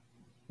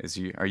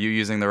Are you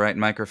using the right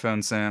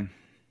microphone, Sam?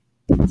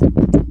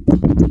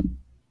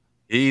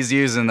 He's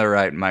using the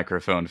right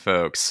microphone,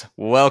 folks.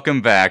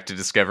 Welcome back to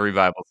Discovery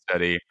Bible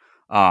Study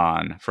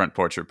on Front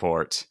Porch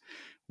Report.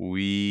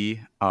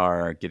 We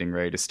are getting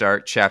ready to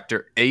start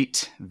chapter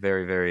 8.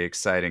 Very, very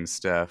exciting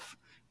stuff.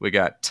 We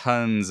got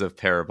tons of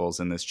parables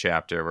in this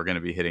chapter. We're going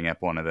to be hitting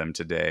up one of them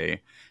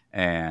today.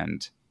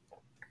 And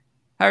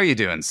how are you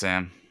doing,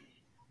 Sam?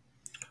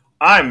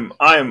 I'm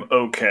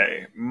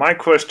okay. My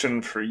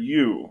question for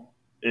you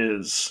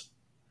is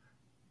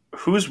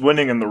who's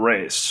winning in the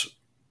race?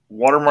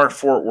 Watermark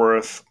Fort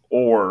Worth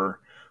or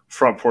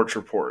Front Porch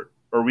Report?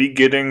 Are we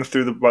getting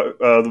through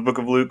the book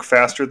of Luke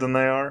faster than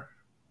they are?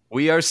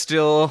 We are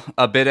still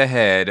a bit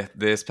ahead.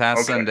 This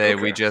past Okay, Sunday,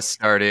 okay. we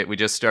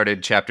just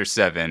started chapter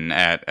 7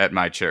 at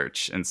my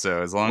church, and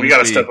so We got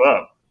to step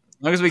up.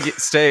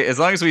 as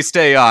long as we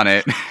stay on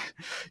it,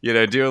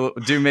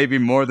 do maybe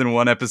more than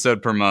one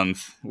episode per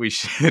month, we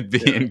should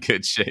be in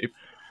good shape.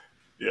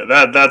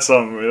 Yeah, that's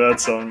on me.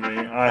 That's on me.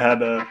 I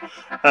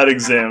had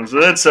exams,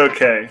 but it's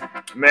okay.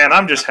 Man,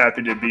 I'm just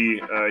happy to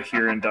be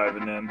here and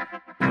diving in.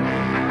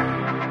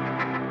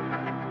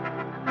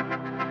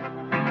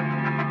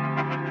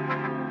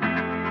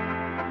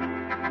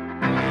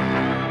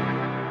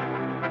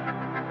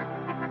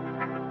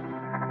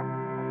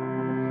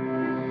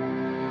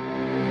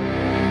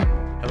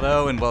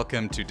 Hello and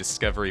welcome to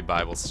Discovery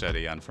Bible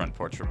Study on Front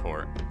Porch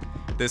Report.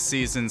 This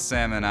season,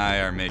 Sam and I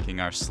are making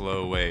our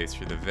slow way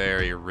through the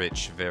very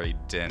rich, very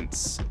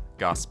dense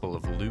Gospel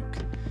of Luke,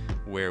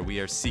 where we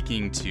are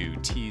seeking to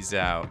tease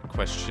out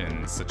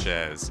questions such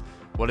as,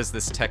 what does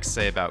this text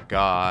say about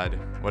God?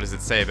 What does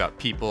it say about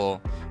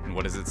people? And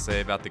what does it say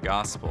about the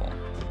gospel?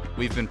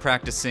 We've been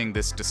practicing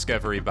this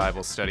Discovery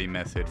Bible Study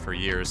method for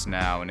years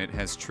now, and it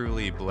has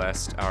truly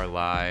blessed our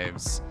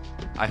lives.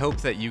 I hope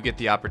that you get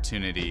the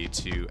opportunity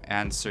to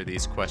answer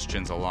these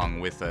questions along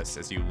with us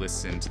as you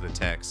listen to the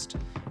text,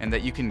 and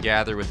that you can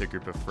gather with a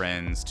group of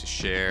friends to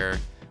share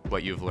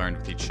what you've learned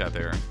with each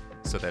other,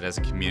 so that as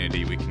a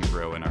community we can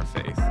grow in our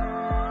faith.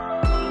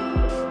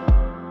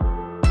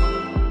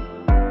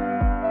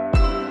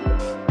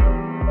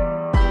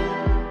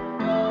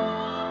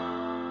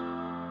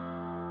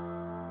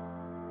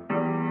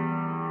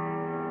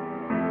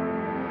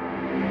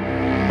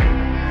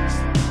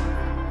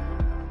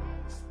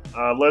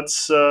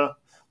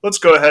 Let's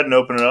go ahead and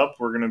open it up.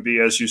 We're going to be,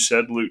 as you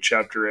said, Luke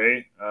chapter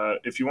 8.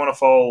 If you want to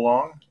follow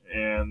along,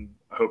 and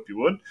I hope you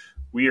would,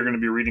 we are going to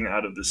be reading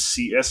out of the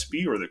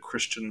CSB, or the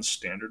Christian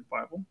Standard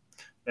Bible.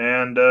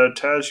 And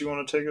Taz, you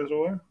want to take us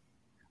away?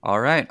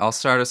 All right, I'll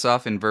start us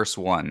off in verse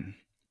 1.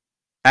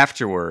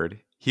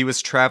 Afterward, he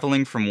was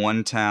traveling from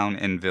one town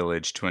and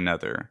village to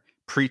another,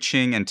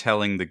 preaching and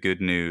telling the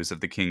good news of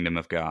the kingdom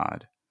of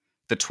God.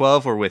 The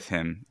 12 were with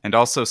him, and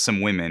also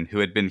some women who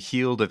had been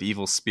healed of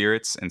evil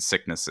spirits and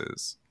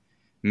sicknesses.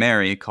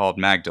 Mary, called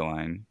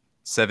Magdalene,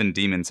 7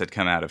 demons had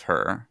come out of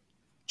her.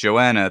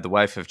 Joanna, the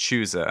wife of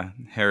Chuza,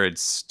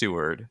 Herod's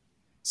steward.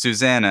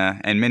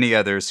 Susanna, and many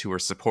others who were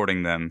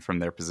supporting them from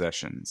their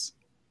possessions.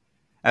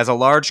 As a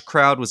large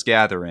crowd was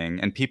gathering,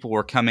 and people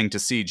were coming to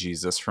see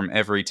Jesus from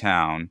every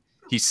town,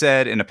 he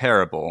said in a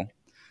parable,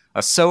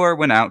 "A sower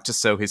went out to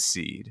sow his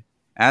seed.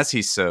 As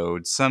he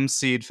sowed, some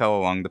seed fell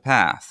along the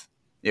path.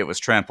 It was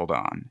trampled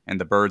on, and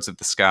the birds of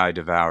the sky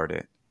devoured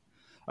it.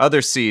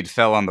 Other seed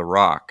fell on the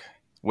rock.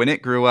 When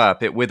it grew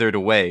up, it withered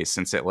away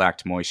since it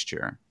lacked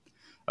moisture.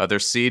 Other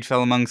seed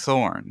fell among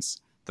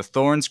thorns. The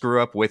thorns grew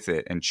up with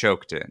it and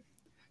choked it.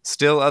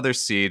 Still other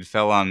seed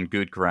fell on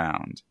good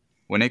ground.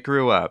 When it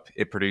grew up,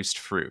 it produced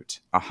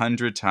fruit,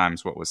 100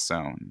 times what was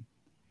sown."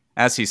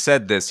 As he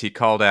said this, he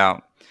called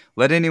out,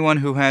 "Let anyone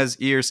who has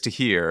ears to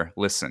hear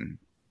listen."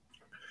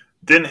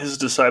 Then his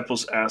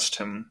disciples asked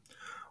him,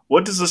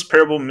 "What does this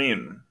parable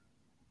mean?"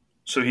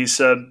 So he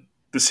said,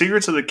 "The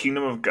secrets of the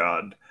kingdom of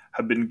God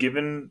have been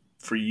given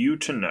for you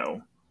to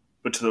know,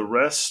 but to the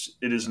rest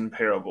it is in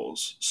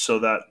parables, so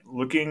that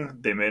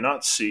looking they may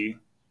not see,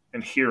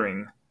 and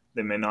hearing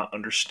they may not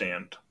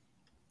understand.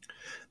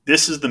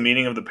 This is the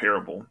meaning of the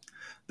parable.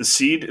 The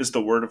seed is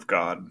the word of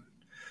God.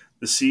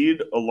 The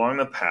seed along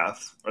the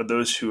path are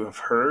those who have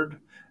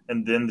heard,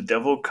 and then the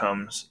devil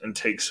comes and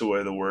takes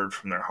away the word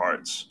from their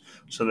hearts,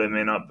 so they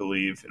may not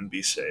believe and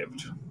be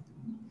saved.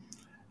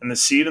 And the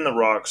seed in the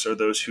rocks are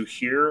those who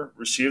hear,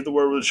 receive the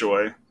word with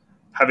joy,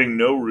 having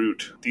no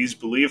root. These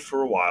believe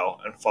for a while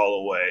and fall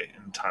away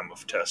in time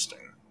of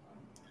testing.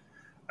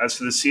 As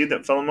for the seed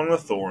that fell among the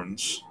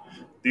thorns,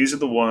 these are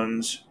the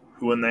ones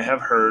who, when they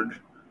have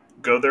heard,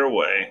 go their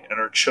way and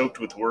are choked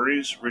with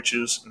worries,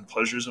 riches, and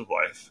pleasures of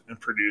life,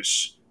 and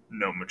produce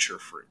no mature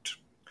fruit.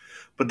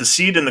 But the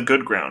seed in the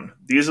good ground,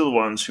 these are the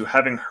ones who,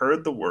 having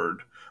heard the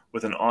word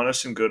with an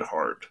honest and good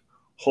heart,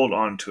 hold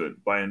on to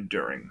it by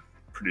enduring,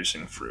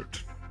 producing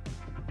fruit."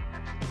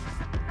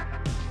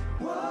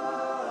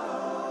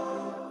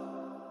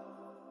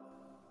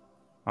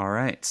 All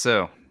right,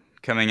 so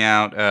coming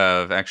out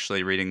of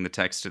actually reading the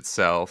text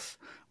itself,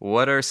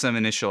 what are some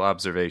initial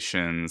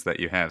observations that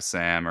you have,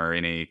 Sam, or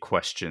any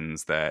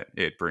questions that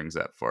it brings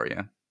up for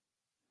you?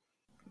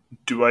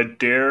 Do I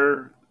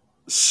dare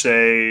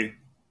say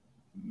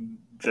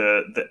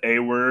the A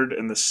word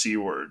and the C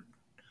word.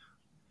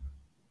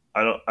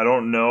 I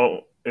don't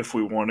know if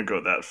we want to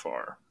go that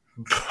far,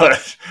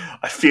 but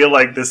I feel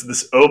like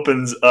this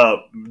opens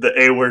up the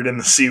A word and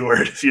the C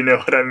word, if you know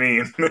what I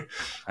mean.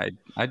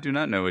 I do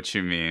not know what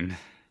you mean.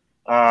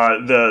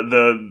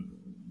 The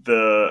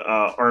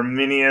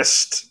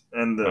Arminianist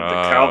and the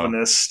Oh,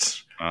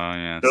 Calvinist,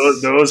 oh those,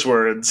 yes. those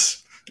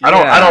words. Yeah.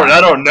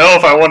 I don't know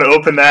if I want to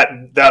open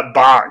that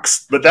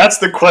box, but that's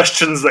the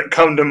questions that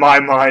come to my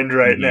mind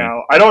right Hmm.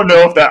 now. I don't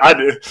know if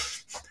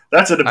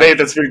that's a I debate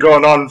that's been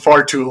going on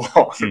far too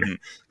long.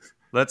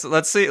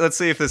 let's see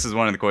if this is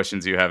one of the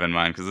questions you have in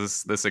mind,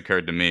 because this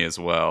occurred to me as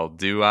well.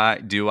 Do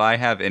I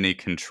have any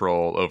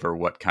control over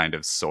what kind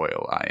of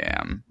soil I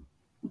am?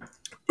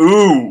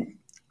 Ooh,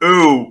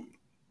 ooh,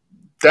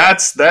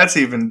 that's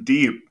even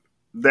deep.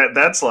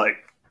 That's like,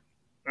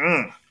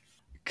 mm,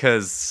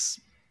 Because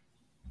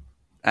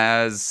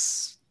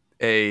as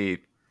a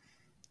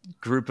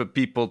group of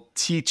people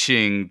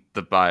teaching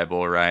the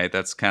Bible, right?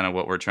 That's kind of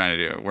what we're trying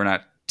to do. We're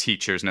not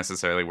teachers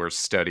necessarily, we're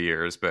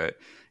studiers, but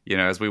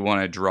as we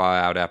want to draw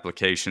out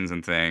applications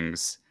and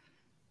things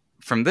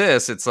from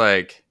this, it's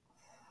like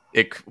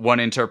one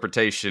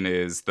interpretation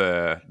is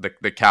the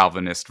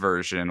Calvinist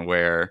version,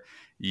 where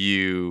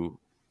you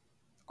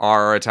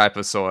are a type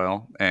of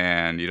soil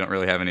and you don't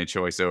really have any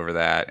choice over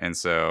that, and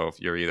so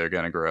you're either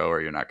going to grow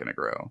or you're not going to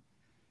grow.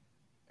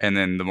 And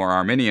then the more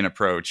Arminian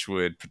approach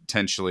would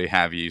potentially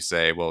have you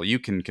say, well, you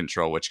can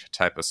control which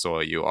type of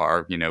soil you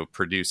are,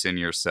 produce in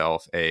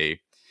yourself a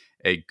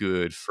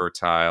good,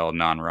 fertile,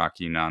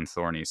 non-rocky,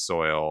 non-thorny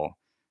soil,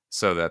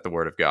 so that the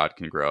word of God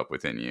can grow up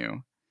within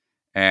you.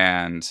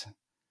 And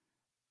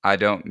I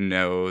don't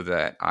know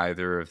that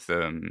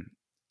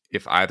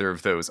if either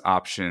of those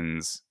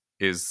options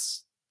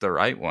is the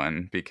right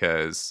one,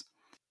 because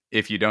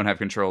if you don't have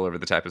control over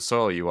the type of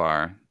soil you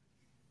are,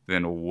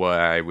 then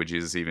why would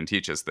Jesus even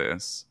teach us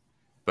this?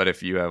 But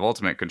if you have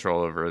ultimate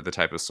control over the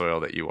type of soil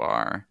that you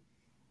are,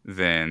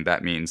 then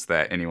that means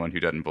that anyone who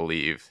doesn't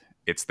believe,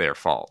 it's their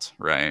fault,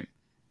 right?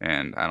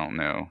 And I don't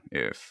know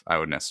if I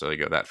would necessarily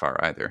go that far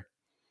either.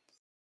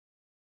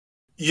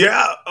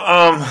 yeah.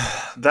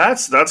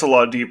 That's a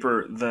lot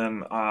deeper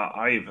than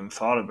I even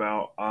thought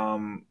about.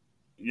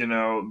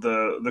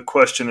 The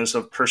question is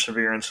of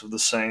perseverance of the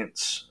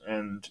saints,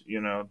 and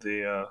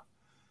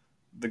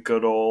the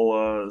good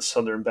old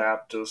Southern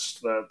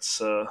Baptist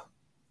that's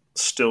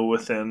still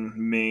within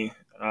me.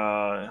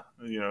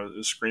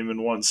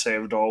 Screaming once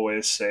saved,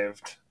 always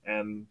saved,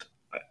 and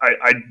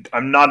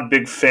I'm not a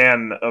big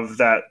fan of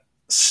that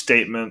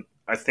statement.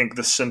 I think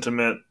the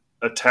sentiment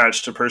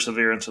attached to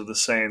perseverance of the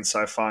saints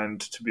I find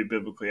to be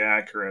biblically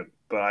accurate,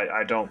 but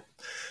I don't.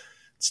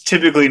 It's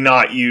typically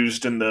not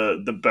used in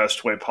the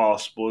best way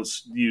possible.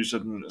 It's used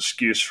as an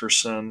excuse for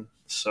sin.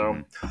 So,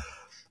 Mm-hmm.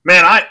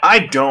 man,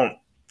 I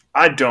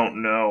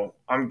don't know.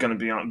 I'm gonna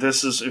be on.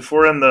 This is if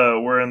we're in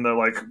the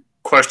like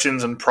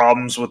questions and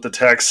problems with the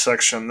text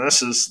section.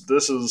 This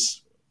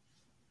is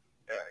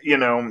you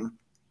know.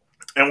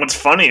 And what's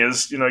funny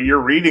is you're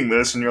reading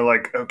this and you're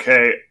like,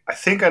 okay, I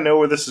think I know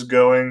where this is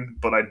going,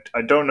 but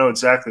I don't know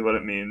exactly what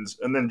it means.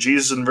 And then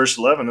Jesus in verse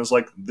 11 is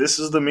like, this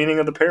is the meaning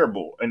of the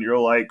parable, and you're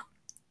like,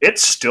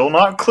 it's still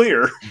not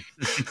clear.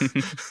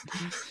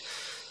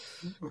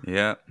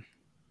 Yeah.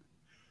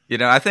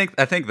 I think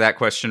that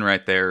question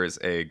right there is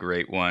a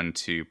great one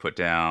to put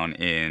down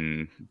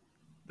in.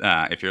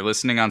 If you're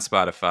listening on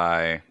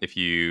Spotify, if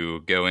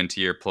you go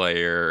into your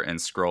player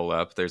and scroll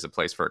up, there's a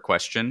place for a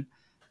question.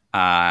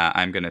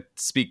 I'm going to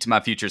speak to my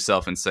future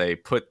self and say,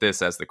 put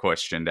this as the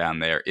question down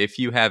there. If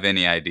you have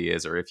any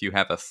ideas, or if you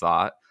have a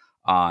thought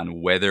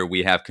on whether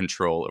we have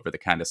control over the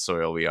kind of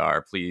soil we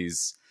are,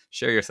 please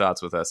share your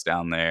thoughts with us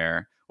down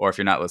there. Or if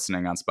you're not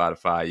listening on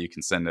Spotify, you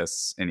can send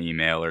us an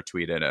email or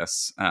tweet at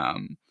us.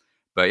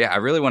 But yeah, I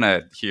really want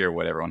to hear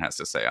what everyone has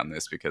to say on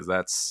this, because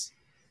that's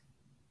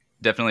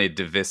definitely a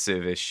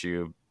divisive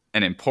issue,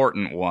 an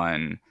important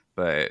one,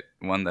 but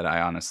one that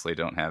I honestly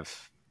don't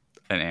have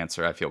an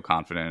answer I feel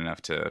confident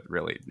enough to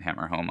really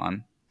hammer home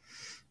on.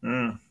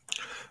 Mm.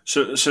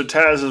 So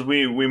Taz, as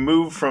we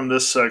move from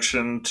this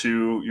section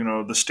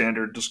to the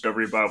standard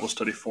Discovery Bible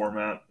study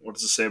format, what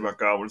does it say about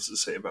God? What does it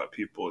say about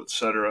people,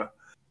 etc.?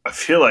 I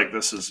feel like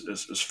this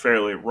is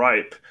fairly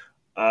ripe.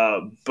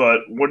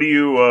 But what do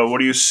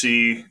you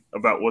see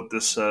about what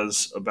this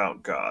says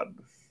about God?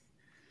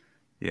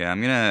 Yeah,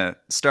 I'm going to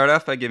start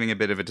off by giving a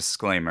bit of a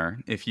disclaimer.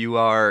 If you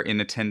are in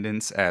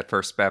attendance at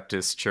First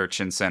Baptist Church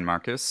in San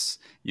Marcos,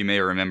 you may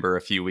remember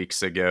a few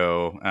weeks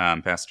ago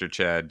Pastor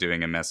Chad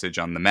doing a message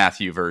on the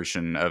Matthew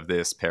version of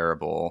this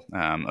parable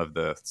of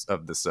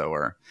the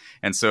sower.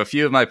 And so a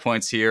few of my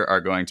points here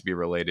are going to be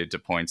related to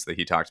points that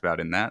he talked about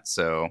in that.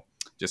 So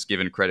just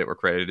giving credit where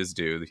credit is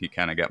due, he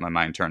kind of got my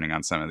mind turning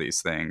on some of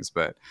these things.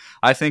 But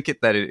I think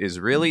that it is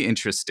really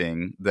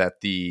interesting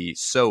that the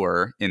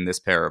sower in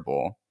this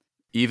parable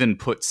even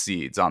put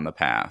seeds on the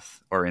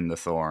path, or in the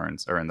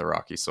thorns, or in the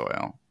rocky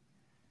soil.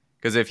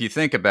 Because if you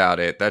think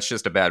about it, that's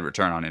just a bad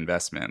return on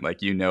investment.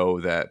 Like,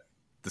 that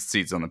the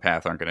seeds on the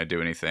path aren't going to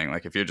do anything.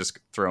 Like if you're just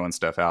throwing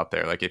stuff out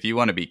there, like if you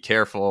want to be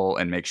careful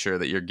and make sure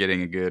that you're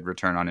getting a good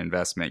return on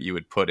investment, you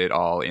would put it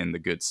all in the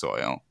good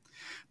soil.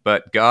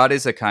 But God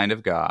is a kind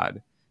of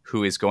God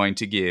who is going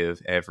to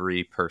give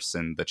every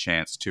person the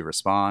chance to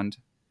respond,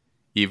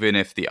 even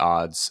if the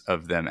odds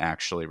of them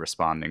actually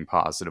responding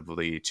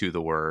positively to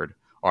the word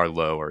are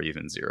low or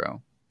even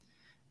zero.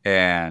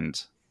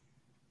 And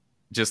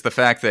just the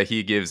fact that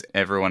he gives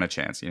everyone a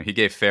chance. You know, he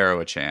gave Pharaoh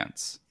a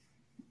chance.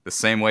 The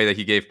same way that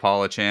he gave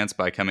Paul a chance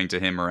by coming to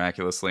him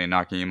miraculously and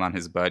knocking him on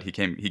his butt, he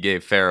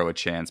gave Pharaoh a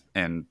chance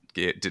and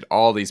did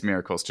all these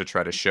miracles to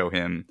try to show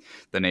him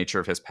the nature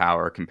of his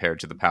power compared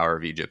to the power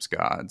of Egypt's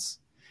gods.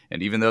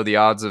 And even though the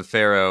odds of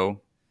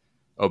Pharaoh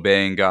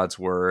obeying God's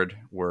word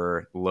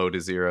were low to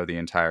zero the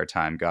entire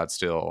time, God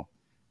still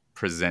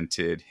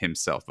presented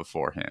himself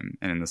before him.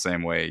 And in the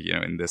same way, you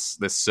know, in this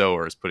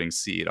sower is putting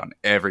seed on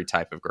every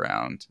type of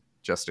ground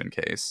just in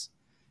case.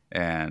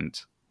 And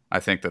I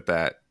think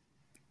that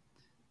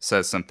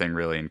says something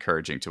really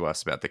encouraging to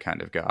us about the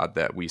kind of God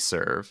that we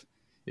serve.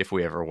 If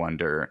we ever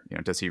wonder, you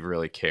know, does he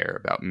really care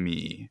about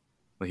me?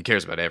 Well, he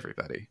cares about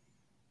everybody.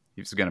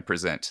 He's going to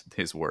present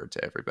his word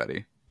to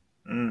everybody.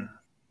 Man,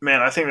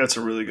 I think that's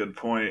a really good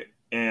point.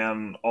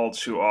 And all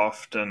too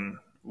often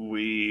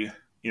we,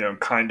 you know,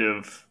 kind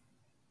of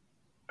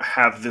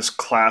have this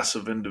class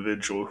of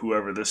individual,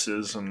 whoever this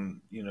is,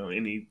 in, you know,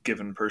 any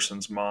given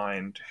person's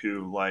mind,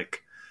 who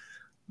like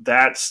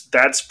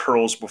that's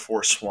pearls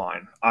before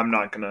swine. I'm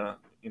not gonna,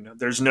 you know,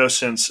 there's no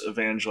sense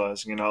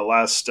evangelizing. You know,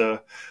 last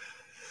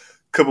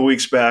couple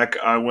weeks back,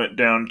 I went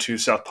down to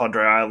South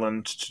Padre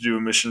Island to do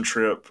a mission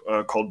trip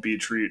called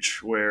Beach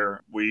Reach,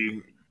 where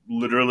we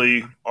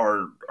literally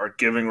are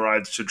giving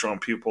rides to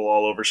drunk people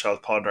all over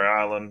South Padre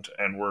Island,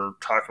 and we're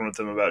talking with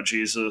them about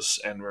Jesus,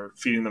 and we're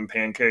feeding them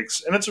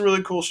pancakes, and it's a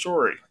really cool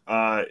story.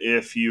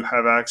 If you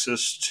have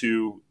access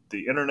to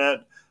the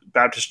internet,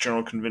 Baptist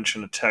General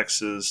Convention of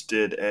Texas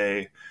did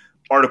a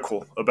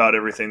article about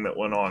everything that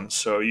went on.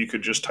 So you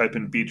could just type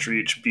in Beach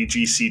Reach,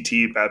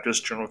 BGCT,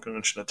 Baptist General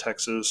Convention of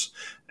Texas,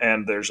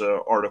 and there's an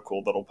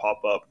article that'll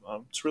pop up.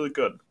 It's really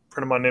good. A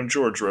friend of mine named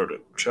George wrote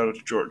it. Shout out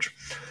to George.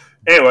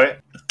 Anyway,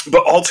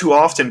 but all too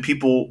often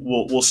people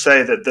will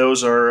say that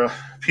those are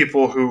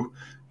people who,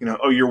 you know,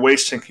 oh, you're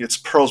wasting, it's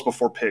pearls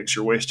before pigs,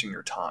 you're wasting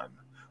your time.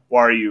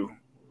 Why are you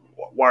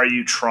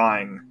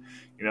trying?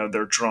 You know,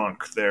 they're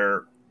drunk,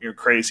 you're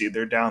crazy,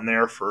 they're down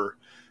there for,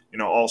 you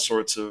know, all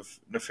sorts of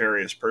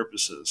nefarious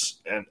purposes.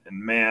 And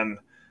man,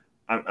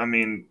 I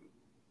mean,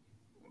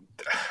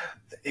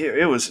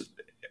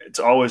 it's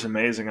always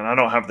amazing. And I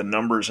don't have the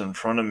numbers in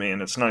front of me,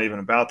 and it's not even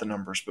about the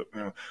numbers, but, you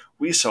know,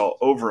 we saw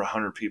over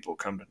 100 people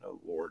come to know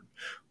the Lord.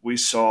 We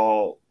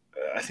saw,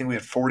 I think we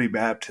had 40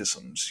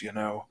 baptisms, you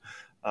know,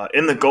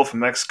 in the Gulf of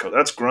Mexico.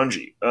 That's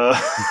grungy,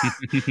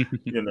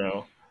 you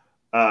know?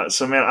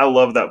 So man, I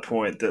love that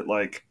point that,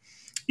 like,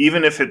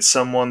 even if it's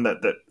someone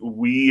that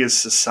we as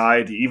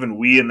society, even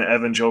we in the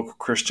evangelical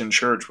Christian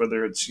church,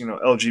 whether it's, you know,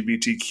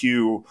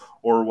 LGBTQ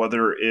or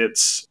whether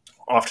it's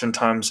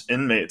oftentimes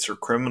inmates or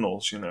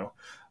criminals, you know,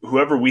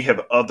 whoever we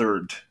have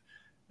othered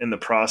in the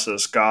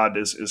process, God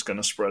is going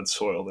to spread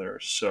soil there.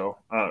 So,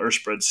 or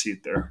spread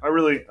seed there.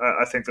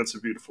 I think that's a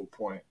beautiful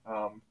point.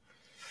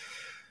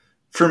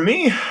 For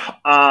me,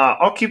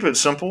 I'll keep it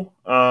simple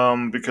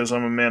because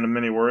I'm a man of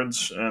many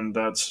words, and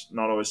that's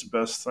not always the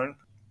best thing.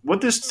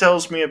 What this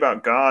tells me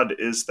about God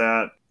is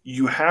that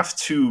you have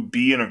to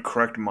be in a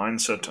correct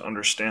mindset to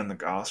understand the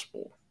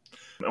gospel.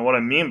 And what I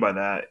mean by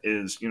that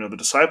is, you know, the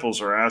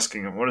disciples are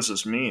asking him, what does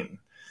this mean?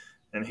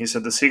 And he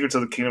said, the secrets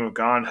of the kingdom of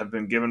God have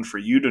been given for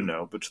you to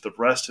know, but to the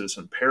rest it is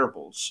in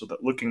parables, so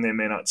that looking they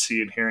may not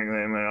see and hearing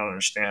they may not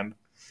understand.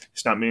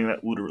 He's not meaning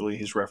that literally.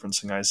 He's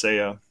referencing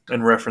Isaiah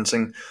and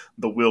referencing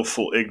the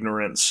willful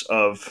ignorance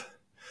of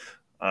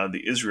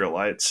the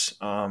Israelites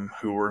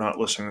who were not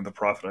listening to the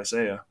prophet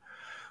Isaiah.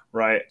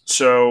 Right.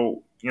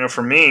 So, you know,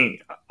 for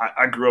me,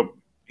 I grew up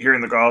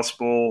hearing the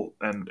gospel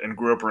and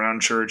grew up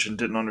around church and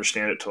didn't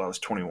understand it till I was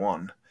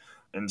 21.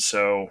 And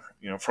so,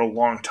 you know, for a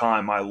long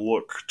time I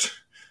looked,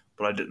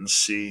 but I didn't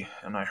see,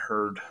 and I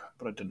heard,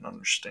 but I didn't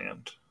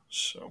understand.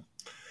 So,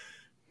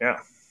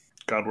 yeah,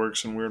 God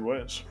works in weird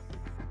ways.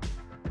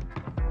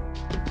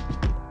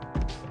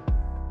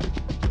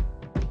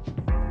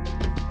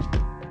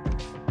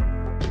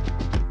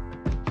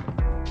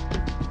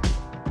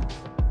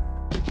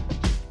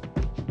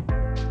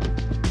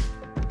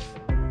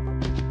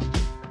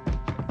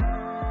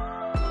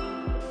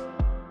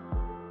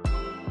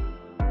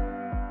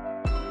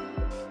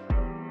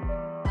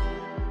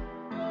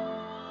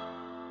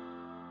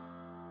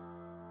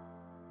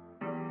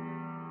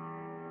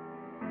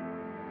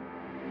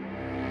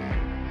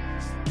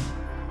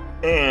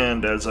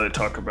 And as I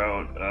talk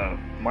about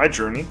my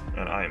journey,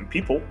 and I am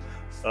people,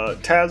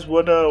 Taz,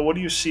 what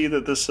do you see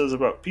that this says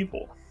about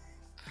people?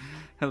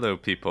 Hello,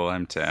 people.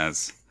 I'm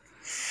Taz.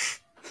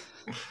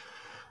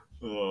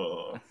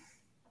 I'm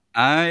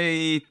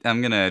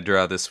going to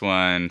draw this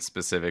one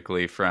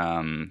specifically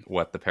from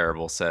what the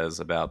parable says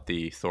about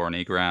the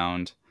thorny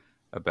ground,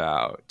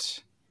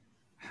 about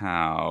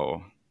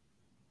how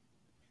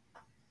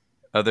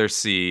other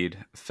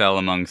seed fell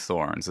among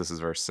thorns. This is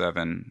verse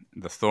 7.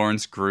 The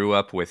thorns grew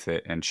up with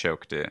it and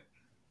choked it.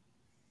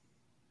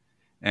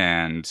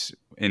 And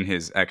in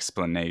his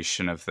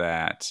explanation of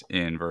that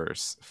in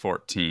verse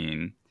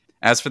 14,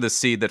 as for the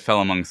seed that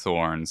fell among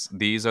thorns,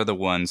 these are the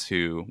ones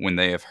who, when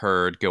they have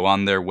heard, go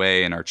on their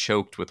way and are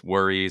choked with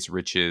worries,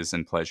 riches,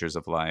 and pleasures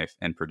of life,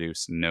 and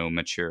produce no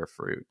mature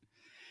fruit.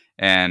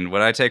 And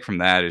what I take from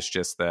that is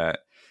just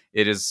that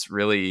it is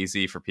really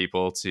easy for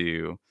people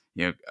to,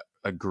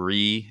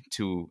 agree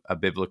to a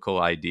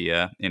biblical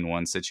idea in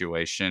one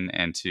situation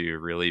and to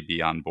really be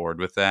on board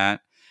with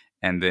that.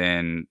 And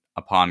then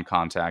upon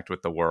contact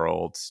with the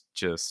world,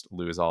 just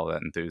lose all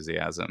that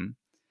enthusiasm.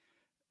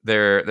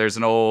 There's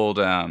an old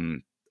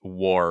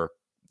war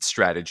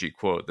strategy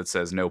quote that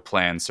says, "No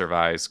plan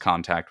survives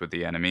contact with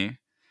the enemy."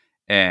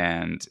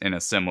 And in a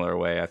similar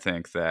way, I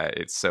think that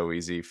it's so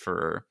easy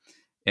for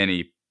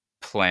any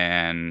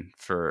plan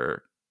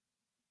for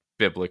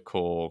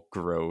biblical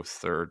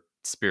growth or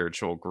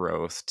spiritual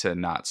growth to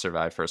not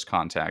survive first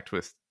contact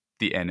with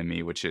the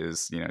enemy, which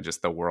is,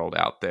 just the world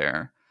out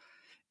there.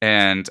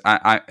 And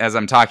as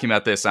I'm talking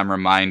about this, I'm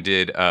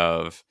reminded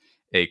of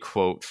a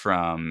quote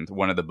from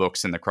one of the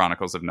books in the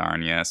Chronicles of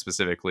Narnia,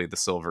 specifically The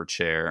Silver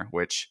Chair,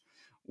 which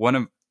one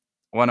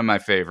of my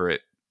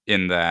favorite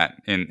in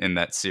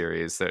that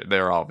series.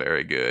 They're all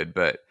very good,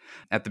 but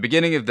at the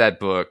beginning of that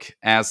book,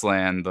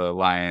 Aslan, the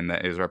lion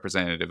that is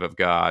representative of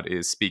God,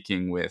 is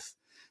speaking with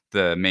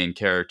the main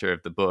character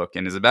of the book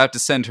and is about to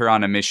send her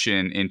on a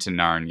mission into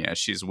Narnia.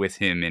 She's with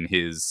him in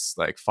his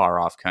far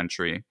off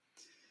country.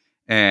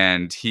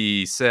 And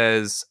he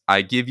says,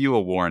 "I give you a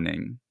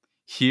warning.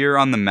 Here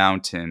on the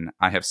mountain,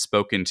 I have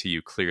spoken to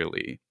you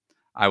clearly.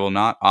 I will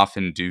not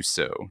often do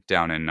so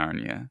down in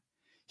Narnia.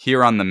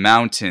 Here on the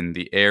mountain,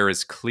 the air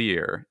is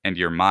clear and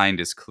your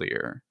mind is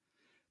clear.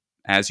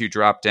 As you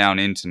drop down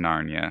into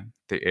Narnia,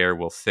 the air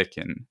will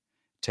thicken.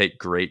 Take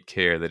great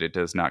care that it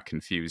does not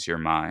confuse your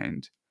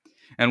mind."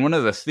 And one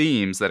of the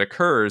themes that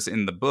occurs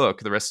in the book,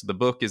 the rest of the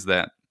book, is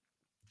that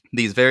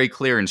these very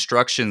clear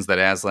instructions that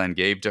Aslan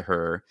gave to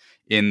her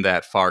in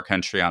that far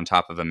country on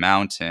top of a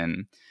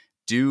mountain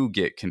do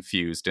get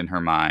confused in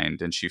her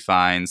mind. And she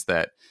finds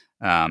that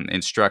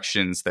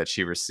instructions that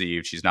she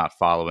received, she's not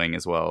following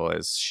as well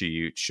as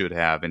she should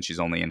have. And she's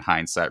only in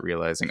hindsight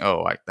realizing,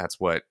 that's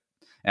what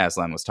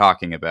Aslan was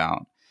talking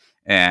about.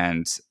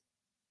 And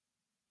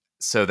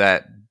so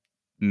that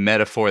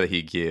metaphor that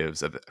he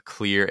gives of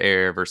clear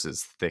air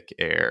versus thick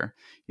air,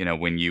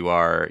 when you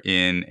are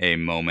in a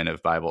moment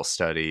of Bible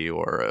study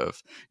or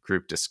of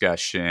group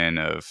discussion,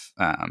 of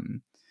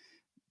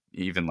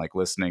even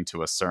listening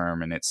to a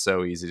sermon, it's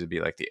so easy to be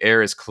like, the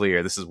air is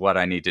clear, this is what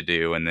I need to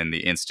do. And then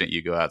the instant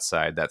you go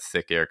outside, that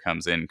thick air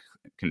comes in,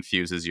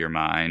 confuses your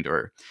mind,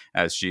 or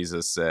as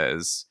Jesus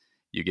says,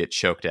 you get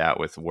choked out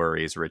with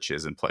worries,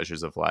 riches, and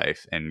pleasures of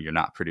life, and you're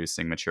not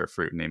producing mature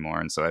fruit anymore.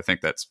 And so I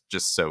think that's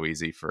just so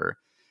easy for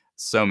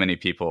so many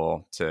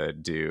people to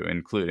do,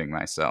 including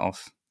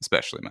myself,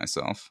 especially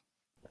myself.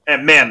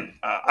 And man,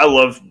 I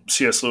love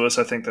C.S. Lewis.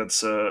 I think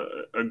that's a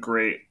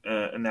great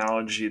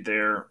analogy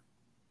there.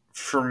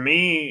 For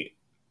me,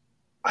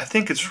 I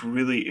think it's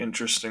really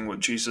interesting what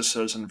Jesus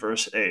says in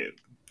verse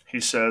 8. He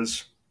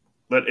says,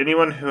 "Let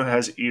anyone who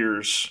has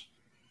ears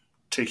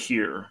to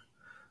hear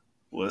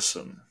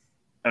listen."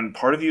 And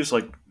part of you is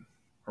like,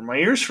 are my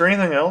ears for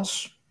anything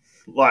else?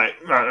 Like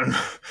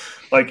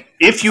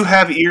if you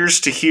have ears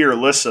to hear,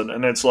 listen.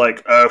 And it's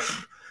like,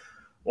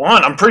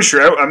 one, I'm pretty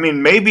sure,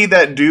 maybe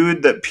that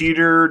dude that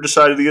Peter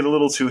decided to get a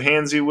little too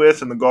handsy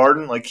with in the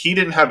garden, he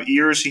didn't have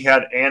ears, he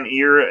had an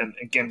ear, and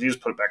again, Jesus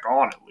put it back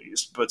on at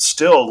least. But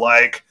still,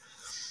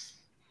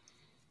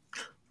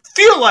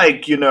 feel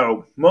like,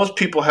 most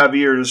people have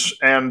ears,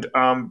 and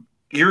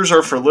ears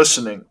are for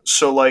listening.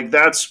 So,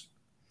 that's,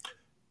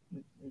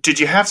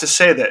 did you have to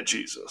say that,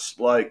 Jesus?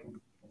 What?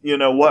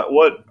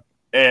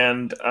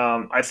 And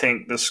I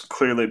think this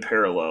clearly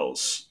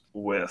parallels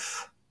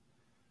with,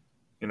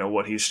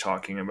 what he's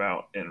talking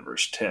about in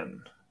verse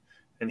 10,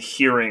 and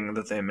hearing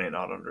that they may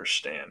not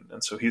understand.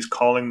 And so he's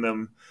calling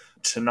them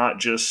to not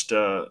just,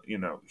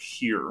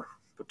 hear,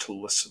 but to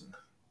listen.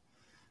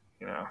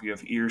 You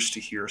have ears to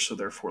hear, so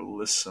therefore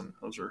listen.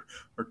 Those are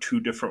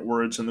two different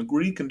words in the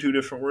Greek and two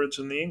different words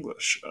in the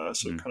English.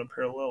 So it kind of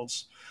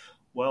parallels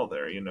well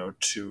there,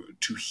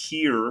 to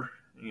hear,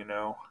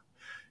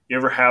 You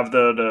ever have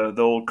the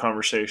old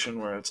conversation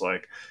where it's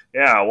like,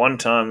 yeah, one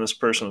time this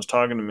person was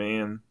talking to me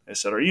and they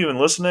said, "Are you even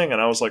listening?"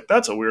 And I was like,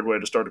 that's a weird way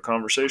to start a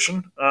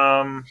conversation.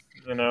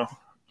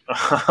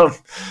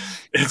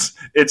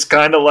 It's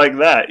kind of like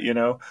that,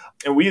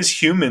 And we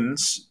as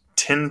humans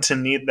tend to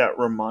need that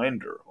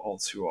reminder all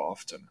too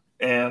often.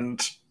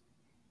 And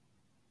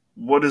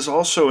what is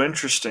also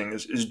interesting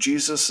is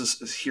Jesus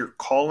is here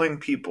calling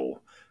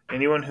people,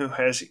 anyone who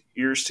has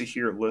ears to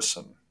hear,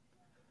 listen.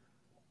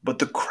 But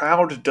the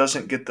crowd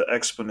doesn't get the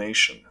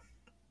explanation.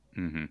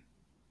 Mm-hmm.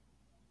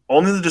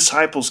 Only the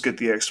disciples get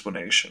the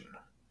explanation.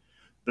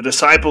 The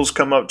disciples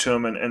come up to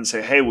him and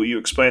say, "Hey, will you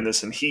explain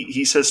this?" And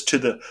he says to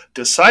the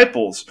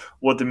disciples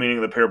what the meaning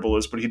of the parable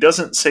is, but he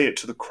doesn't say it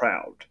to the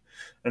crowd.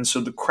 And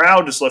so the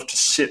crowd is left to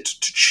sit,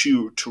 to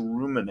chew, to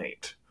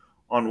ruminate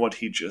on what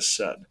he just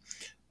said.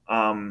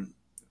 Um,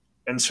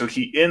 and so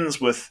he ends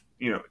with,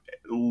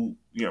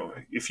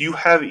 if you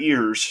have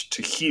ears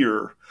to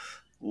hear,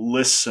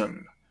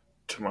 listen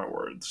to my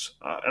words.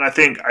 And I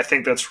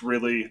think that's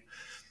really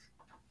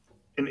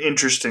an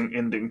interesting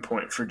ending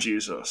point for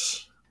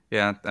Jesus.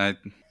 Yeah,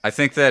 I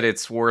think that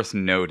it's worth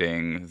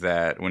noting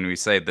that when we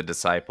say the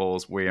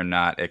disciples, we are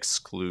not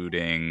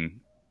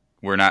excluding,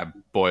 we're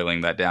not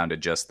boiling that down to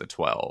just the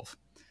 12,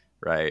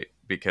 right?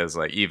 Because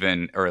like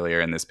even earlier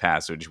in this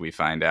passage, we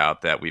find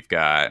out that we've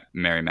got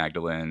Mary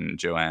Magdalene,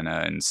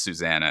 Joanna, and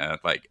Susanna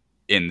like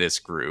in this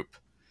group.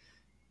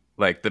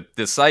 Like the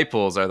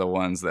disciples are the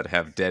ones that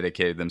have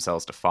dedicated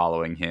themselves to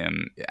following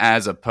him,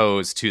 as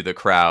opposed to the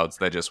crowds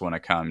that just want to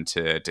come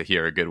to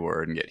hear a good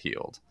word and get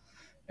healed.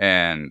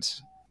 And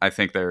I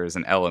think there is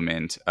an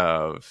element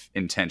of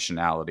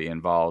intentionality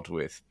involved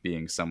with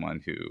being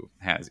someone who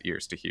has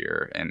ears to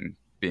hear and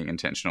being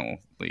intentionally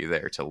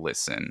there to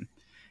listen.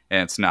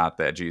 And it's not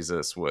that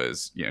Jesus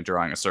was,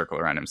 drawing a circle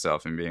around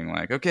himself and being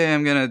like, okay,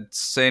 I'm going to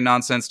say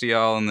nonsense to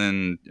y'all and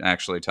then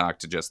actually talk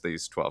to just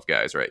these 12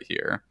 guys right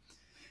here.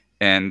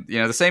 And,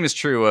 the same is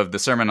true of the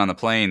Sermon on the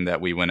Plain that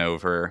we went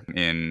over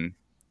in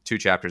 2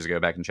 chapters ago,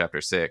 back in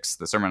chapter 6.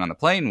 The Sermon on the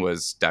Plain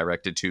was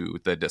directed to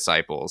the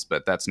disciples,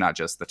 but that's not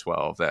just the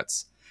 12.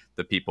 That's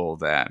the people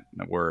that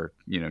were,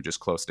 just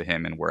close to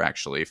him and were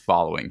actually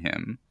following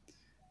him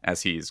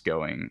as he's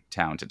going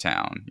town to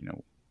town.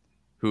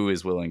 Who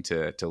is willing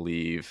to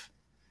leave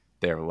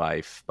their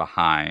life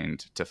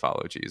behind to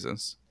follow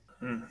Jesus?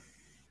 Hmm.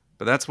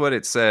 But that's what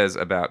it says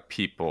about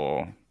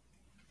people.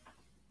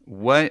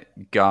 What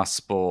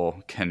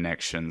gospel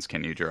connections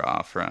can you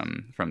draw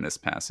from this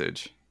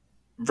passage?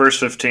 Verse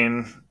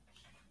 15,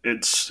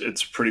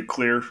 it's pretty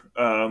clear.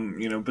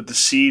 But the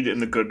seed in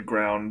the good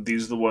ground,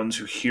 these are the ones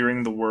who,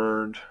 hearing the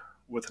word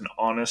with an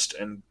honest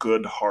and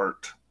good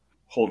heart,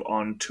 hold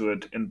on to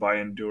it, and by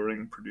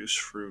enduring produce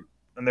fruit.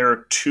 And there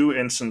are two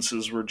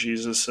instances where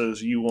Jesus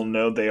says, "You will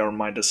know they are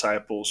my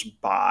disciples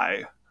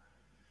by."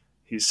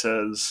 He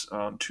says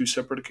on two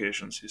separate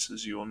occasions, he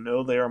says, "You will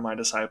know they are my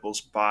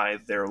disciples by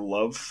their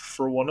love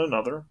for one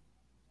another."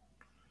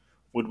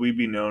 Would we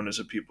be known as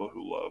a people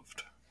who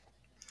loved?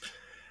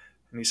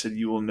 And he said,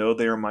 "You will know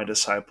they are my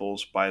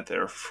disciples by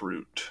their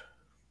fruit."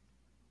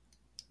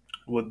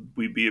 Would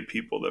we be a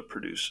people that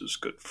produces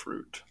good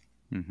fruit?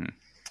 Mm-hmm.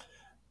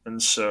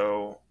 And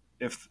so,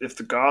 if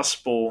the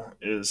gospel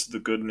is the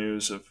good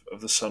news of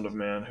the Son of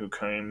Man who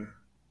came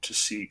to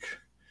seek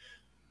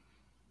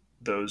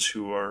those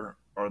who are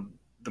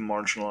the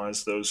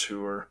marginalized, those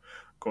who are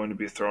going to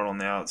be thrown on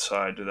the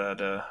outside,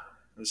 that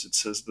as it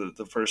says,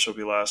 the first shall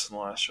be last and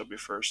the last shall be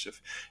first.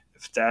 If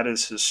that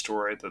is his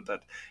story,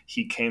 that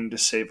he came to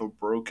save a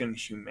broken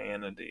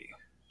humanity,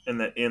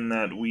 and that in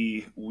that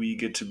we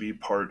get to be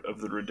part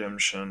of the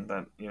redemption,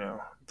 that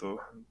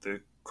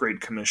the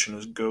Great Commission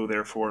is go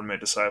therefore and make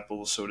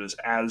disciples. So it is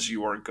as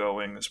you are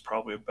going is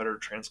probably a better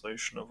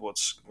translation of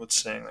what's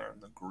saying there in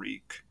the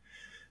Greek.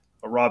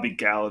 Robbie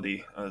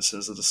Gallaty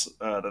says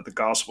that the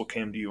gospel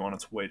came to you on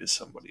its way to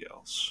somebody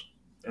else.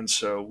 And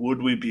so,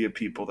 would we be a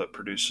people that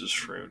produces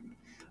fruit?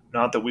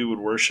 Not that we would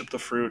worship the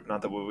fruit,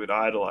 not that we would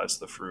idolize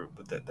the fruit,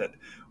 but that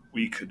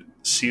we could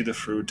see the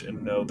fruit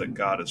and know that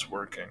God is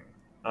working.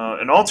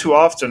 And all too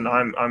often,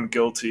 I'm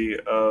guilty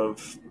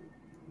of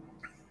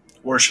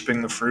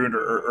worshiping the fruit,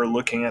 or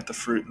looking at the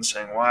fruit and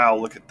saying, "Wow,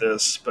 look at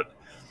this." But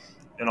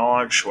in all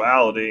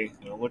actuality,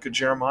 look at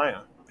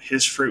Jeremiah.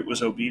 His fruit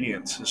was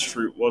obedience. His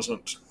fruit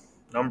wasn't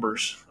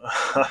numbers.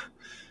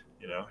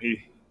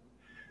 He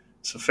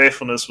so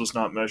faithfulness was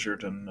not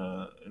measured in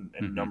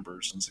Mm-hmm.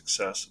 numbers and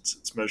success.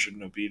 It's measured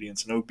in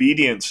obedience, and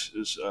obedience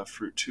is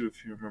fruit too.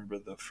 If you remember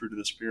the fruit of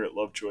the Spirit: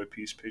 love, joy,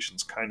 peace,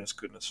 patience, kindness,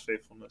 goodness,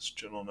 faithfulness,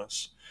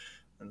 gentleness,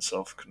 and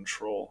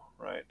self-control.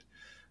 Right.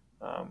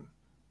 Um,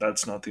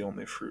 that's not the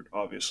only fruit,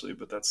 obviously,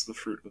 but that's the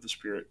fruit of the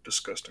Spirit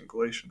discussed in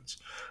Galatians.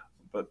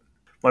 But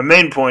my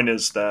main point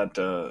is that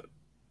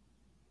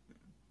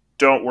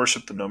don't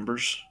worship the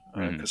numbers,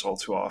 because all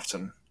too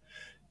often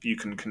you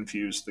can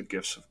confuse the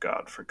gifts of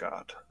God for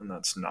God, and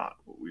that's not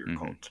what we are Mm-hmm.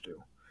 called to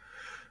do.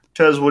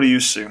 Tez, what do you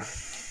see?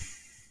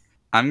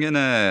 I'm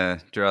gonna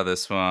draw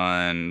this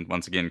one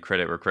once again.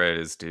 Credit where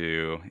credit is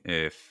due.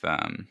 If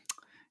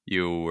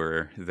you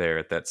were there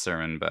at that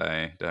sermon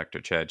by Dr.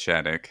 Chad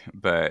Chaddick,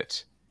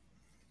 but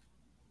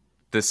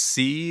the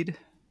seed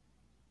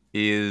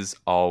is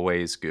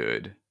always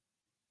good,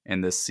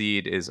 and the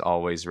seed is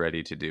always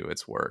ready to do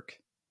its work.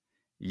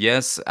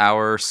 Yes,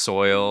 our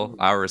soil,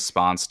 our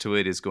response to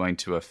it is going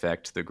to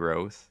affect the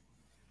growth,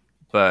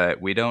 but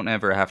we don't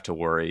ever have to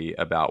worry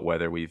about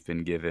whether we've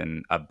been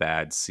given a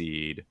bad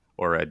seed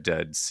or a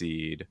dud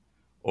seed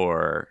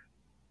or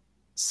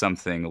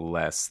something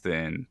less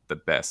than the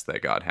best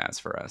that God has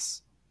for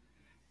us.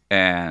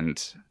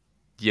 And,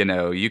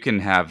 you can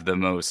have the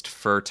most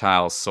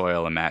fertile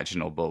soil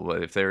imaginable,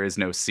 but if there is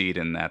no seed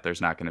in that,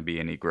 there's not going to be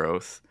any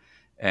growth.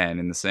 And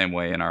in the same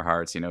way in our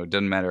hearts, it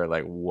doesn't matter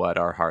like what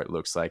our heart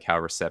looks like, how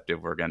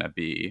receptive we're going to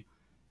be.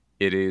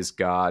 It is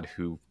God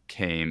who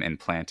came and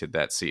planted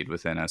that seed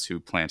within us, who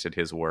planted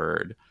his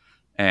word.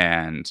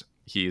 And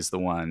he's the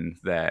one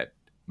that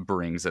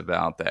brings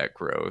about that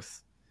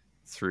growth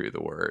through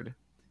the word.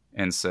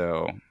 And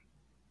so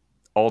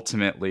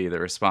ultimately, the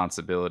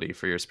responsibility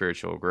for your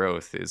spiritual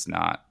growth is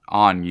not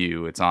on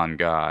you, it's on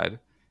God.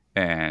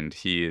 And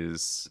he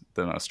is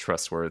the most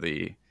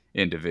trustworthy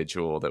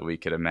individual that we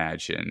could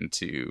imagine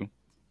to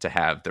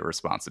have the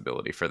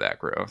responsibility for that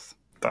growth.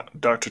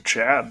 Dr.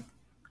 Chad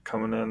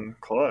coming in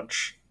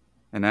clutch.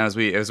 And now as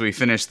we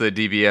finish the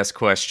DBS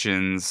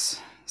questions,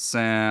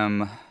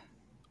 Sam,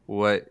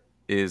 what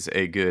is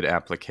a good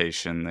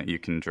application that you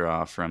can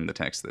draw from the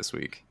text this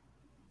week?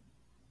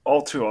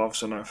 All too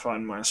often I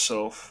find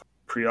myself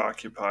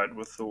preoccupied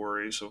with the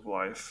worries of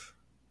life.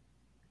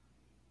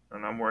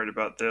 And I'm worried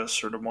about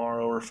this or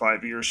tomorrow or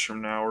 5 years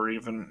from now, or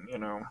even,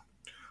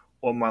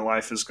 what my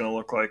life is going to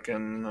look like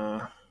in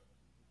a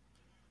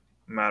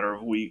matter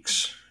of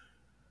weeks,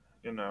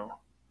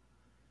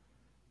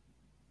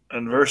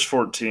 And verse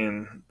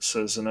 14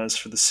 says, "And as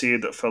for the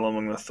seed that fell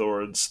among the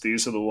thorns,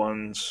 these are the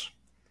ones,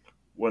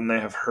 when they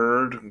have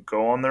heard,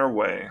 go on their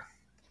way,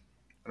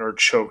 and are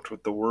choked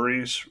with the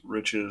worries,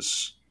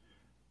 riches,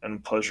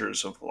 and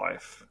pleasures of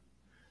life,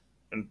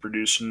 and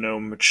produce no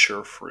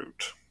mature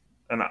fruit."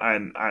 And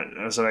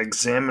as I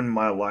examine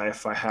my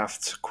life, I have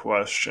to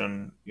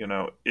question,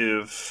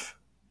 if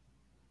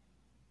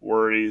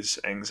worries,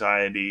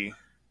 anxiety,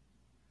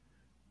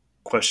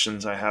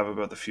 questions I have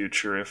about the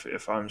future,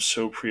 if I'm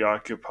so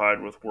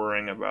preoccupied with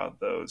worrying about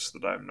those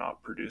that I'm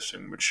not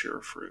producing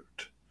mature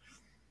fruit.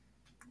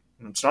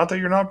 And it's not that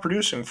you're not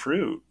producing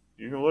fruit.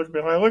 You can look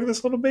at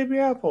this little baby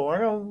apple. I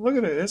go, look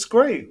at it. It's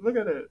great. Look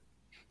at it.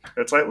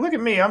 It's like, look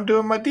at me. I'm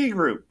doing my D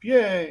group.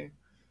 Yay.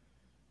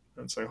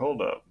 And it's like,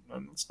 hold up.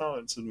 And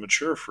it's a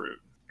mature fruit,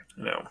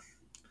 And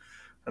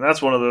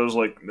that's one of those,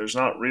 like, there's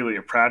not really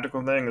a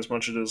practical thing as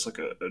much as it is like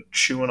a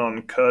chewing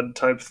on cud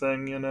type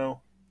thing,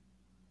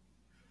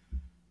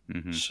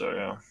 Mm-hmm. So,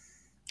 yeah.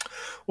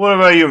 What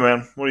about you,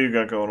 man? What do you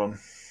got going on?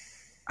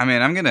 I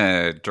mean, I'm going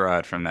to draw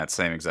it from that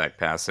same exact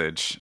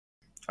passage.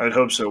 I'd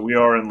hope so. We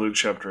are in Luke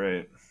chapter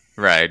 8.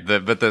 Right,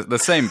 but the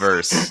same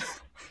verse.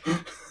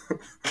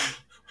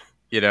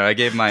 I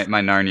gave my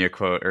Narnia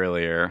quote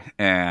earlier,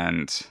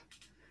 and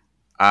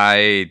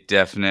I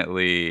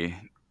definitely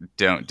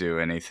don't do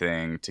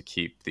anything to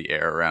keep the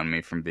air around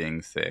me from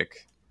being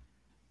thick.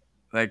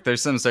 Like,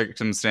 there's some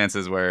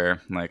circumstances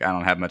where, like, I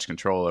don't have much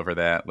control over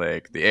that.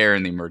 Like, the air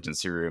in the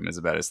emergency room is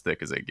about as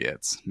thick as it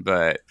gets.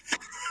 But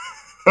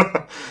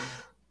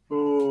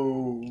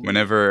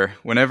whenever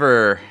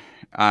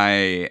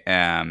I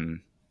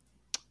am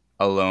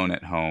alone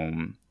at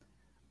home,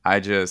 I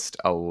just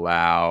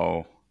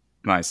allow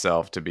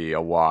myself to be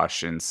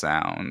awash in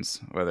sounds,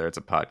 whether it's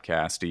a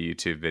podcast, a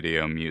YouTube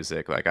video,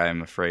 music. Like, I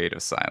am afraid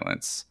of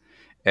silence.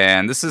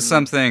 And this is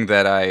something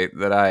that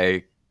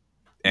I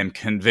am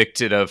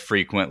convicted of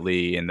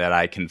frequently, and that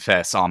I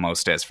confess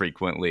almost as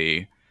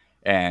frequently,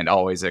 and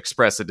always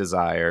express a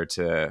desire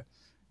to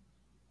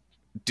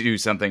do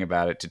something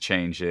about it, to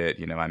change it.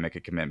 I make a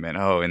commitment.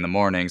 Oh, in the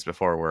mornings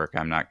before work,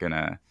 I'm not going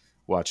to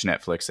watch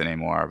Netflix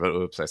anymore. But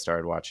oops, I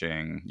started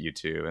watching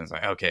YouTube, and it's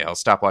like, okay, I'll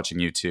stop watching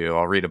YouTube.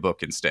 I'll read a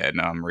book instead.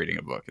 No, I'm reading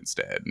a book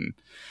instead. And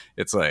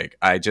it's like,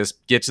 I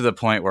just get to the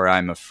point where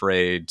I'm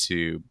afraid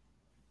to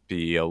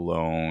be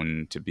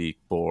alone, to be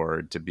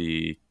bored, to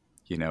be,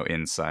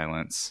 in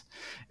silence.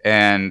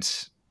 And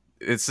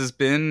this has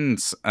been,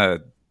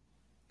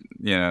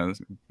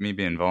 me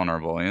being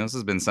vulnerable. This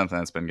has been something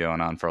that's been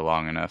going on for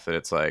long enough that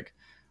it's like,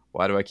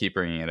 why do I keep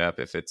bringing it up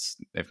if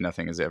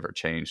nothing has ever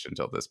changed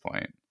until this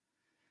point?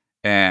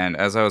 And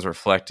as I was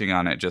reflecting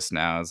on it just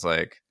now, it's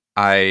like,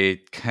 I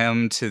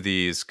come to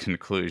these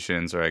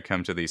conclusions, or I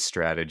come to these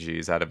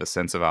strategies out of a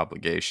sense of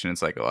obligation.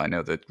 It's like, well, I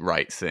know the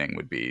right thing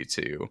would be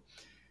to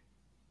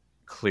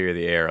clear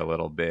the air a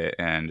little bit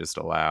and just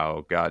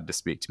allow God to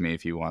speak to me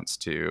if he wants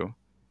to.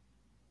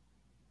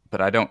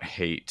 But I don't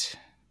hate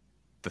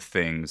the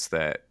things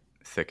that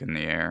thicken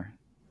the air.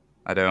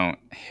 I don't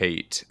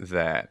hate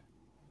that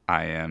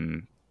I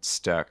am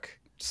stuck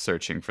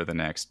searching for the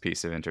next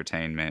piece of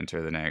entertainment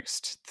or the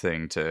next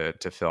thing to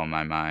fill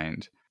my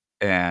mind.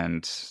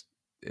 And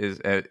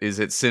is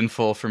it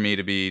sinful for me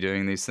to be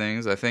doing these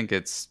things? I think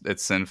it's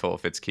sinful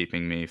if it's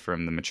keeping me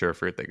from the mature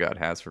fruit that God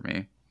has for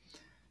me.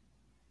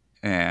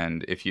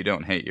 And if you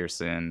don't hate your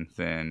sin,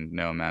 then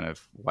no amount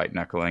of white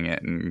knuckling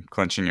it and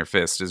clenching your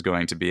fist is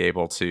going to be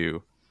able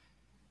to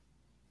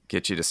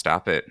get you to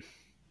stop it.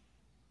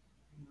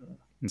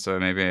 And so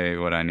maybe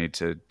what I need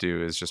to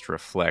do is just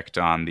reflect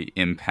on the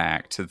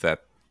impact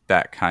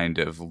that kind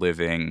of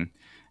living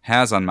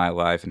has on my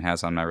life and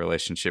has on my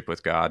relationship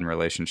with God and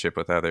relationship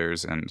with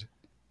others, and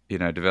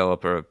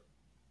develop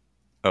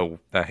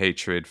a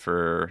hatred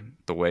for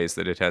the ways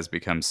that it has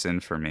become sin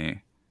for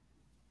me.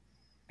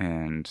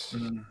 And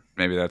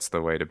maybe that's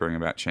the way to bring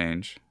about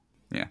change.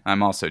 Yeah,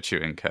 I'm also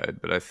chewing cud,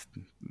 but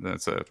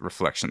that's a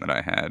reflection that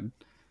I had.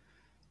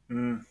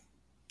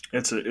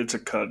 It's a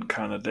cud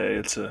kind of day.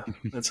 It's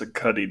a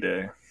cuddy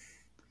day.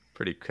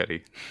 Pretty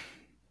cuddy.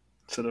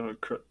 Instead of a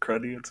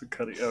cruddy, it's a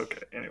cuddy.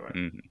 Okay, anyway.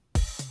 Mhm.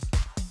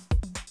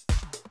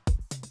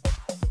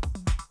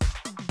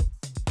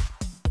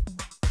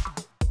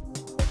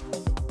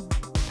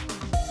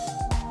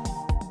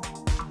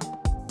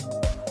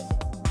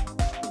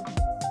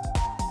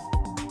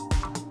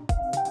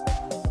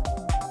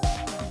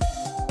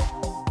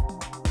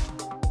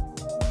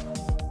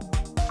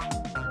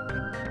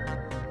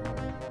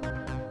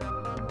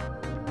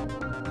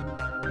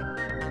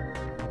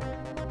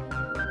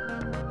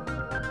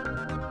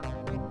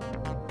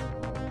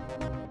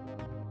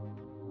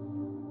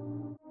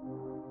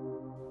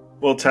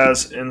 Well,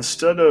 Taz,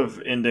 instead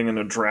of ending in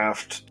a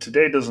draft,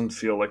 today doesn't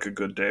feel like a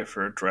good day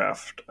for a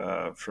draft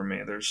for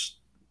me. There's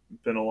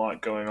been a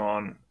lot going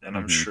on, and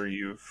I'm Mhm.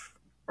 sure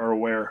are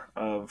aware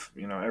of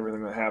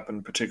everything that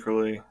happened,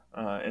 particularly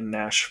in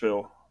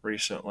Nashville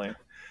recently.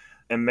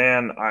 And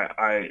man,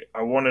 I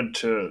wanted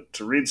to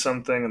read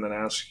something and then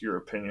ask your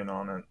opinion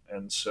on it.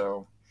 And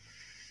so,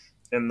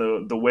 in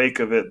the wake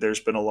of it,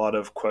 there's been a lot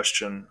of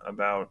question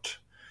about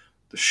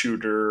the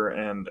shooter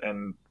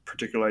and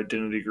particular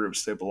identity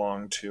groups they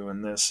belong to,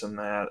 and this and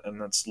that,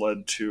 and that's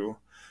led to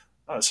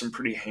some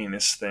pretty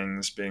heinous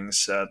things being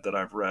said that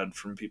I've read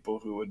from people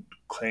who would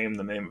claim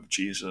the name of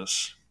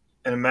Jesus.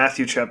 And in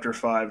Matthew chapter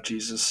 5,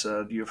 Jesus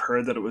said, "You have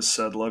heard that it was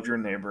said, 'Love your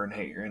neighbor and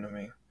hate your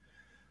enemy.'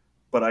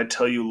 But I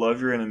tell you,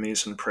 love your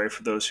enemies and pray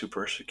for those who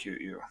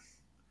persecute you,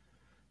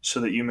 so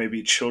that you may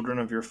be children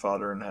of your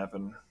Father in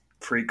heaven.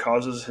 For he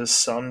causes his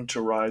sun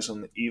to rise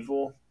on the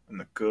evil and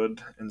the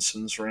good, and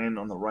sends rain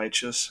on the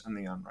righteous and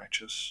the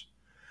unrighteous.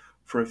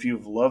 For if you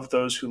have loved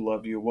those who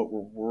love you, what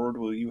reward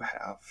will you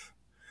have?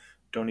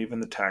 Don't even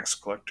the tax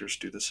collectors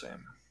do the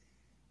same?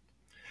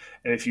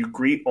 And if you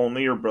greet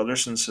only your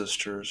brothers and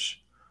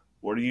sisters,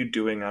 what are you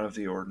doing out of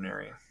the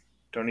ordinary?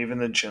 Don't even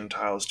the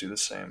Gentiles do the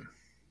same?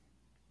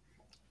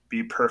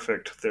 Be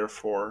perfect,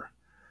 therefore,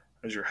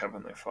 as your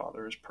heavenly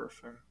Father is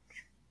perfect."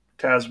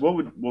 Taz,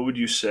 what would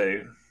you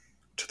say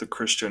to the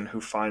Christian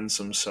who finds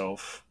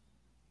himself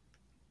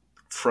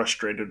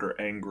frustrated or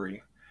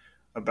angry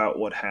about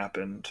what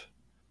happened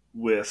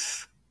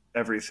with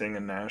everything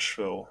in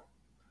Nashville?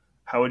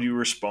 How would you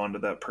respond to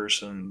that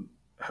person?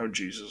 How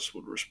Jesus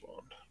would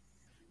respond?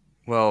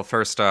 Well,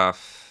 first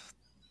off,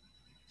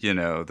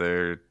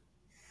 their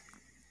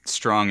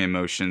strong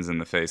emotions in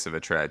the face of a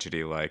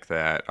tragedy like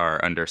that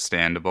are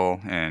understandable,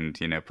 and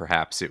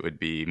perhaps it would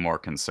be more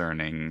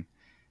concerning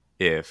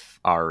if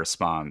our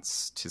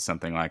response to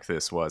something like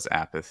this was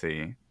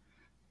apathy.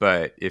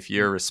 But if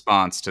your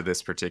response to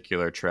this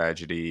particular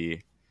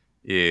tragedy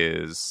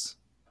is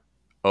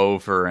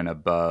over and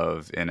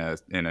above in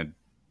a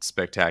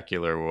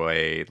spectacular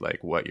way,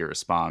 like what your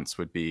response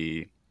would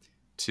be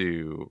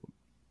to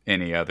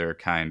any other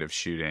kind of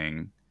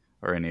shooting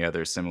or any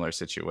other similar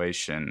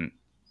situation,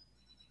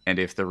 and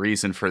if the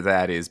reason for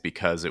that is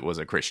because it was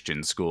a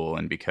Christian school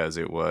and because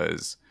it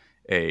was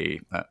a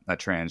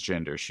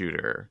transgender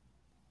shooter,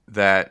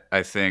 that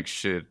I think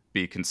should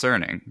be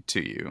concerning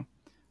to you.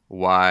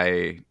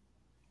 Why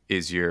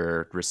is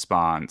your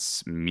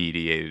response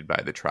mediated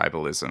by the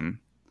tribalism?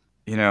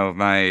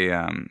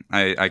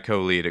 I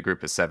co-lead a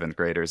group of seventh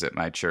graders at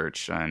my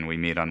church, and we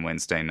meet on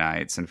Wednesday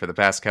nights. And for the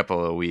past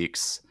couple of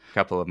weeks, a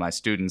couple of my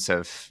students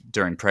have,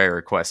 during prayer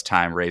request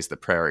time, raised the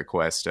prayer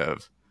request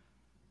of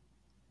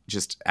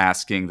just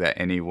asking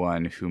that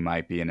anyone who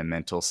might be in a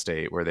mental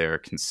state where they're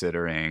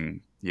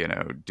considering,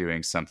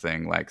 doing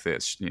something like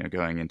this,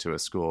 going into a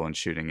school and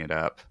shooting it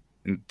up.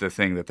 And the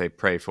thing that they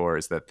pray for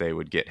is that they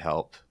would get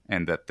help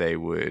and that they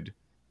would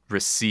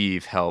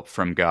receive help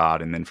from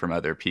God and then from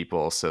other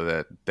people so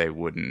that they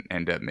wouldn't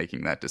end up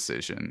making that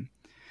decision.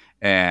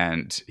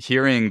 And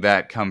hearing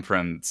that come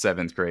from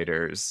seventh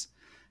graders,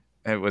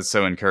 it was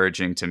so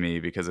encouraging to me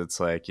because it's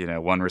like,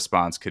 one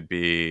response could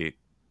be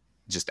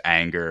just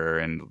anger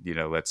and,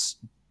 let's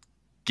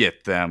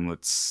get them,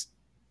 let's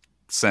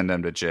send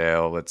them to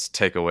jail, let's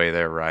take away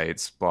their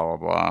rights, blah, blah,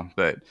 blah.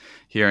 But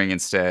hearing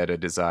instead a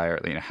desire,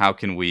 how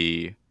can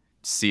we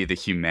see the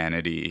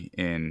humanity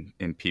in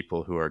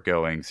people who are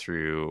going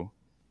through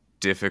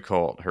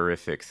difficult,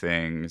 horrific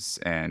things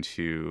and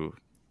who,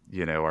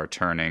 are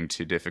turning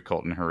to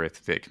difficult and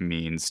horrific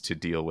means to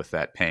deal with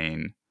that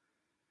pain?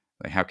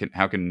 Like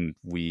how can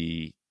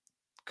we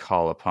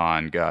call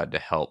upon God to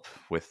help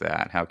with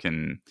that? How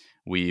can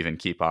we even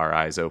keep our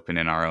eyes open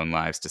in our own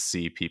lives to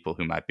see people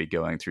who might be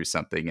going through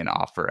something and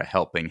offer a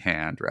helping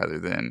hand rather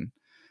than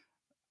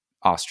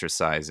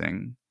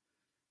ostracizing?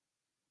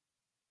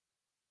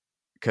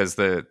 Because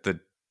the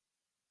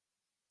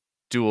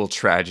dual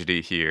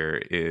tragedy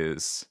here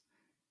is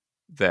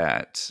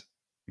that,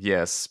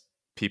 yes,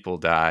 people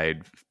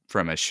died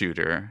from a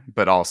shooter,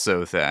 but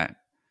also that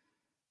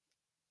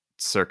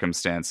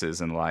circumstances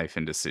in life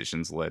and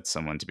decisions led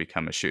someone to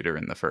become a shooter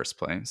in the first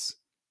place.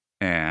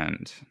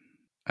 And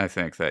I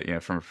think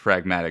that, from a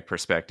pragmatic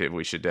perspective,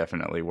 we should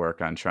definitely work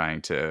on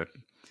trying to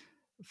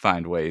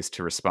find ways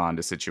to respond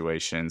to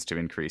situations to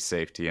increase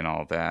safety and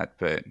all that.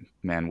 But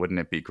man, wouldn't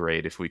it be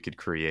great if we could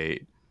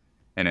create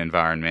an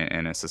environment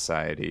and a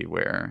society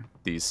where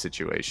these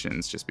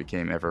situations just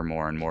became ever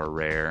more and more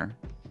rare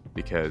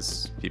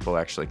because people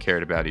actually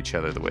cared about each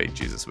other the way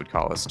Jesus would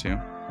call us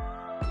to.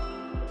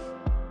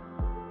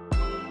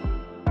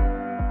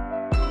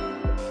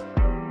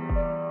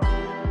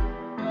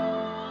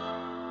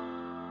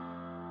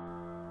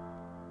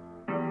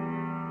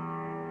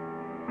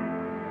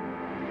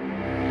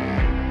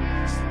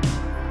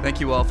 Thank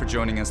you all for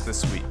joining us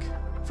this week.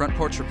 Front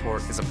Porch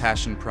Report is a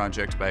passion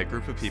project by a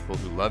group of people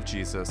who love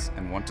Jesus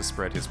and want to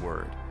spread his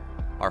word.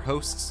 Our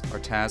hosts are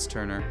Taz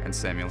Turner and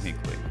Samuel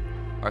Hinckley.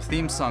 Our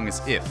theme song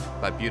is If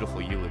by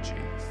Beautiful Eulogy.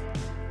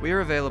 We are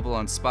available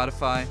on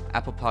Spotify,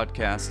 Apple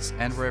Podcasts,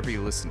 and wherever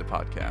you listen to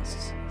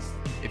podcasts.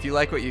 If you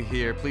like what you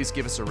hear, please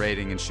give us a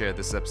rating and share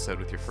this episode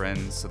with your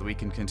friends so that we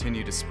can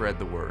continue to spread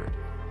the word.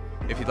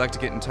 If you'd like to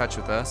get in touch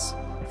with us,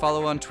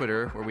 follow on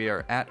Twitter, where we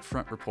are at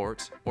Front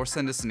Report, or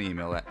send us an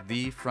email at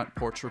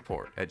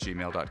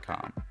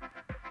thefrontporchreport@gmail.com.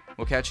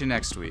 We'll catch you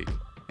next week.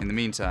 In the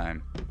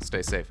meantime,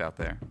 stay safe out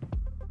there.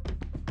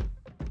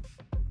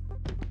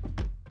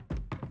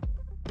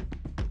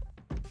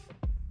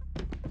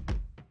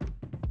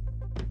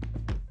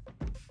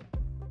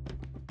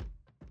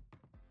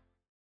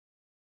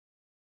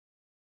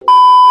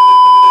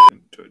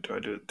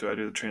 Do I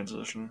do the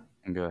transition?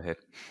 And go ahead.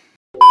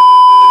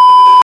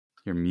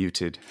 You're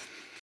muted.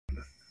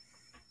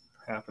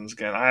 Happens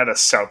again. I had a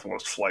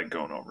Southwest flight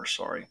going over,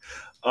 sorry.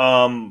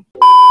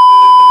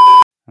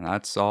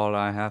 That's all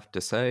I have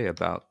to say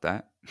about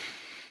that.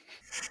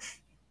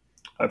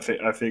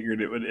 I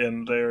figured it would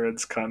end there.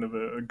 It's kind of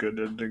a good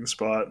ending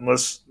spot.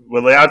 Unless,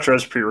 well, the outro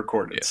is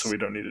pre-recorded, Yes. so we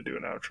don't need to do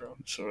an outro.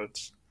 So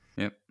it's